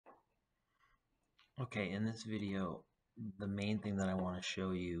Okay, in this video, the main thing that I want to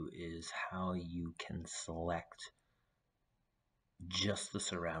show you is how you can select just the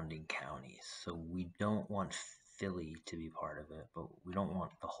surrounding counties. So we don't want Philly to be part of it, but we don't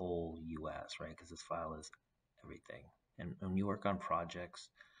want the whole US, right? Because this file is everything. And when you work on projects,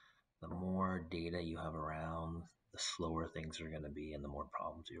 the more data you have around, the slower things are going to be and the more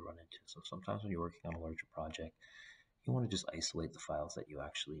problems you run into. So sometimes when you're working on a larger project, you want to just isolate the files that you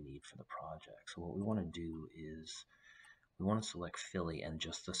actually need for the project. So what we want to do is we want to select Philly and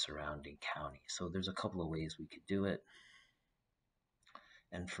just the surrounding county. So there's a couple of ways we could do it.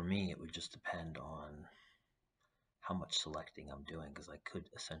 And for me, it would just depend on how much selecting I'm doing, because I could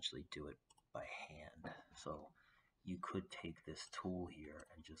essentially do it by hand. So you could take this tool here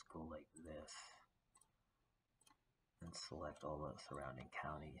and just go like this and select all the surrounding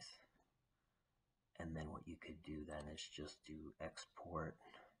counties. And then what you could do then is just do export,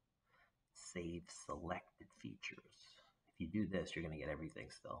 save selected features. If you do this, you're going to get everything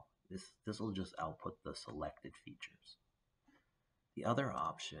still. This will just output the selected features. The other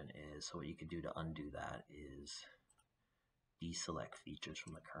option is, so what you could do to undo that is deselect features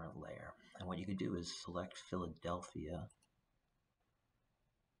from the current layer. And what you could do is select Philadelphia,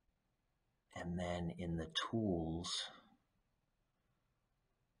 and then in the tools,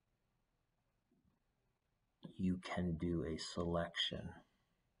 you can do a selection.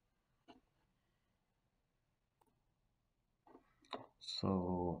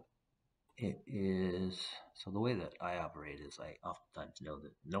 So the way that I operate is I oftentimes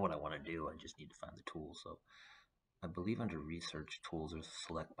know what I want to do. I just need to find the tool. So I believe under research tools, there's a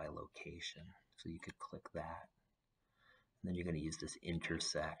select by location. So you could click that. And then you're going to use this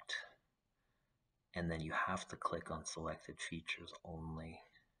intersect. And then you have to click on selected features only.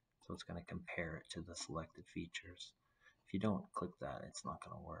 So it's going to compare it to the selected features. If you don't click that, it's not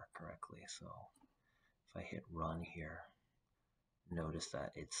going to work correctly. So if I hit run here, notice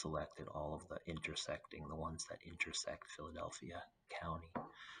that it selected all of the ones that intersect Philadelphia County.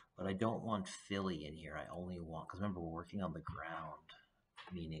 But I don't want Philly in here. I only want, because remember, we're working on the ground,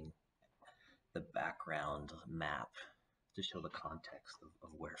 meaning the background map to show the context of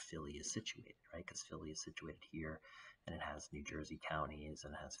where Philly is situated, right? Because Philly is situated here, and it has New Jersey counties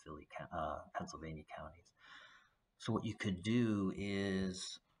and it has Pennsylvania counties. So what you could do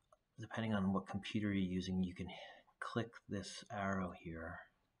is, depending on what computer you're using, you can click this arrow here,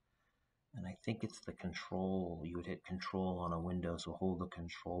 and I think it's the control. You would hit control on a window, so hold the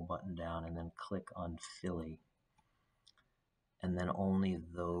control button down and then click on Philly, and then only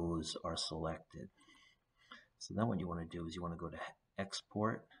those are selected. So then what you want to do is you want to go to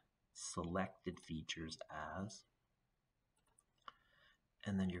export selected features as,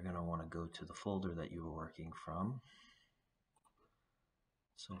 and then you're going to want to go to the folder that you were working from.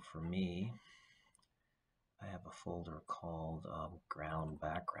 So for me, I have a folder called ground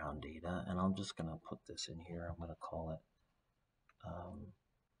background data, and I'm just going to put this in here. I'm going to call it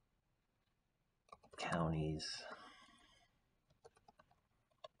counties.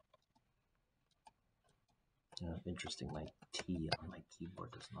 Interesting, my T on my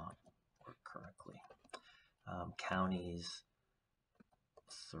keyboard does not work correctly. Counties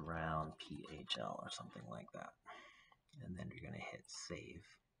surround PHL or something like that. And then you're going to hit save.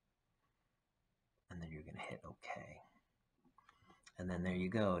 And then you're going to hit OK. And then there you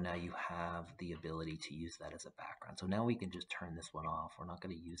go. Now you have the ability to use that as a background. So now we can just turn this one off. We're not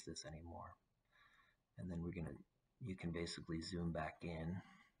going to use this anymore. And then you can basically zoom back in.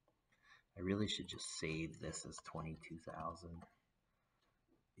 I really should just save this as 22,000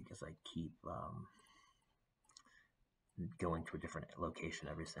 because I keep going to a different location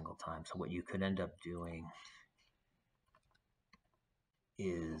every single time. So what you could end up doing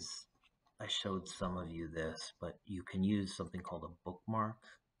is, I showed some of you this, but you can use something called a bookmark.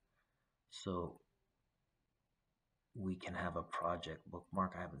 So we can have a project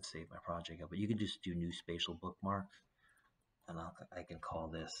bookmark. I haven't saved my project yet, but you can just do new spatial bookmarks. And I can call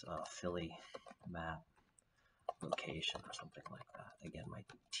this Philly map location or something like that. Again, my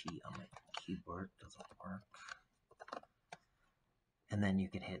T on my keyboard doesn't work. And then you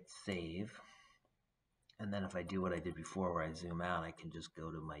can hit save. And then if I do what I did before where I zoom out, I can just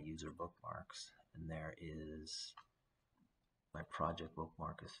go to my user bookmarks. And there is my project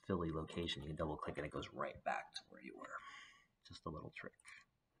bookmark is Philly location. You can double click and it goes right back to where you were. Just a little trick.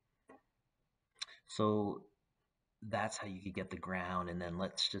 So that's how you could get the ground. And then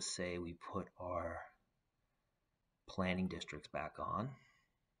let's just say we put our planning districts back on.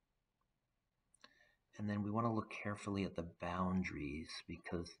 And then we want to look carefully at the boundaries,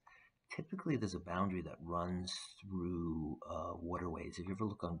 because typically there's a boundary that runs through waterways. If you ever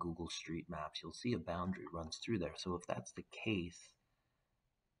look on Google Street Maps, you'll see a boundary runs through there. So if that's the case,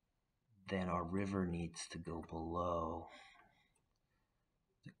 then our river needs to go below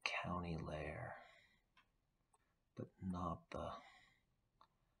the county layer, but not the,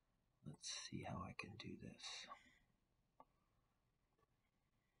 let's see how I can do this.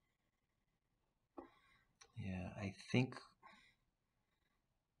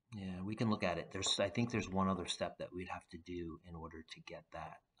 Yeah, we can look at it. I think there's one other step that we'd have to do in order to get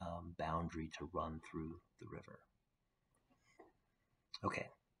that boundary to run through the river. Okay,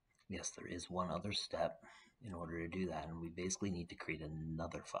 yes, there is one other step in order to do that, and we basically need to create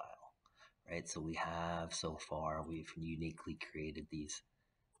another file, right? So we have, so far, we've uniquely created these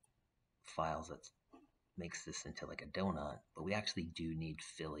files that makes this into like a donut, but we actually do need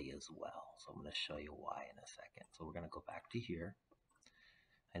Philly as well. So I'm going to show you why in a second. So we're going to go back to here.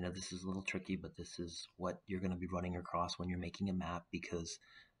 I know this is a little tricky, but this is what you're going to be running across when you're making a map, because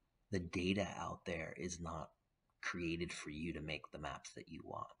the data out there is not created for you to make the maps that you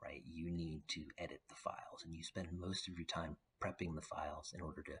want, right? You need to edit the files, and you spend most of your time prepping the files in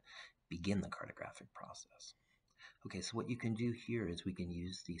order to begin the cartographic process. Okay, so what you can do here is we can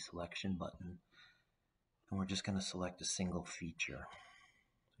use the selection button, and we're just going to select a single feature.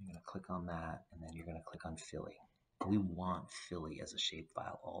 So you're going to click on that, and then you're going to click on Philly. We want Philly as a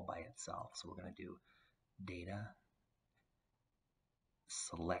shapefile all by itself. So we're going to do data,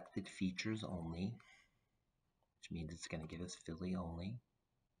 selected features only, which means it's going to give us Philly only.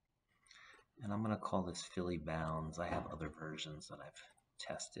 And I'm going to call this Philly Bounds. I have other versions that I've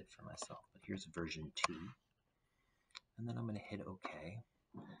tested for myself, but here's version 2. And then I'm going to hit OK.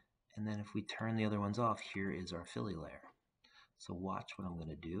 And then if we turn the other ones off, here is our Philly layer. So watch what I'm going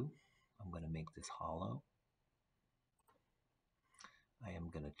to do. I'm going to make this hollow. I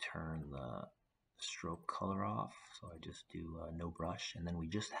am going to turn the stroke color off. So I just do no brush. And then we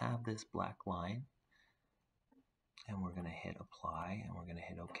just have this black line. And we're going to hit apply, and we're going to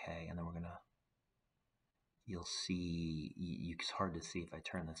hit OK. And then we're going to, you'll see, it's hard to see if I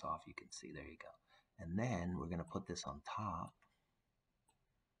turn this off. You can see, there you go. And then we're going to put this on top.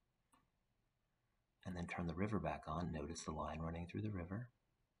 And then turn the river back on. Notice the line running through the river.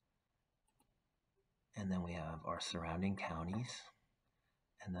 And then we have our surrounding counties,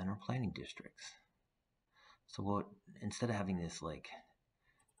 and then our planning districts. So what, instead of having this like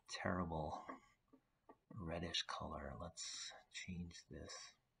terrible reddish color, let's change this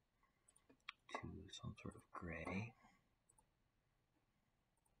to some sort of gray.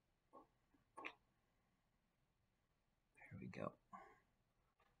 Here we go.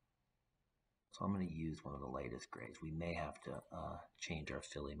 So I'm going to use one of the lightest grays. We may have to change our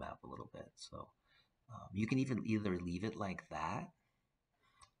Philly map a little bit. So you can even either leave it like that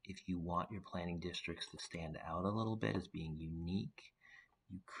if you want your planning districts to stand out a little bit as being unique.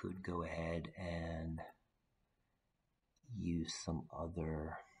 You could go ahead and use some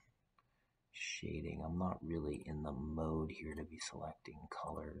other shading. I'm not really in the mode here to be selecting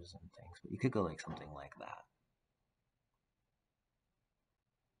colors and things, but you could go like something like that.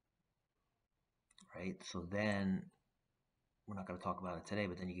 Right, so then we're not going to talk about it today,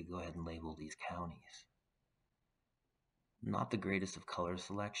 but then you could go ahead and label these counties. Not the greatest of color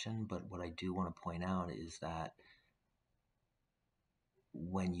selection, but what I do want to point out is that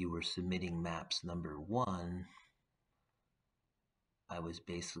when you were submitting maps number 1, I was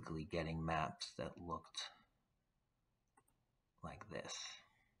basically getting maps that looked like this.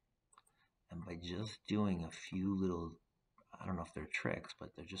 And by just doing a few little, I don't know if they're tricks, but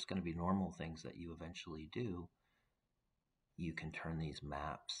they're just going to be normal things that you eventually do, you can turn these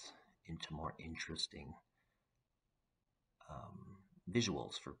maps into more interesting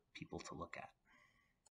visuals for people to look at.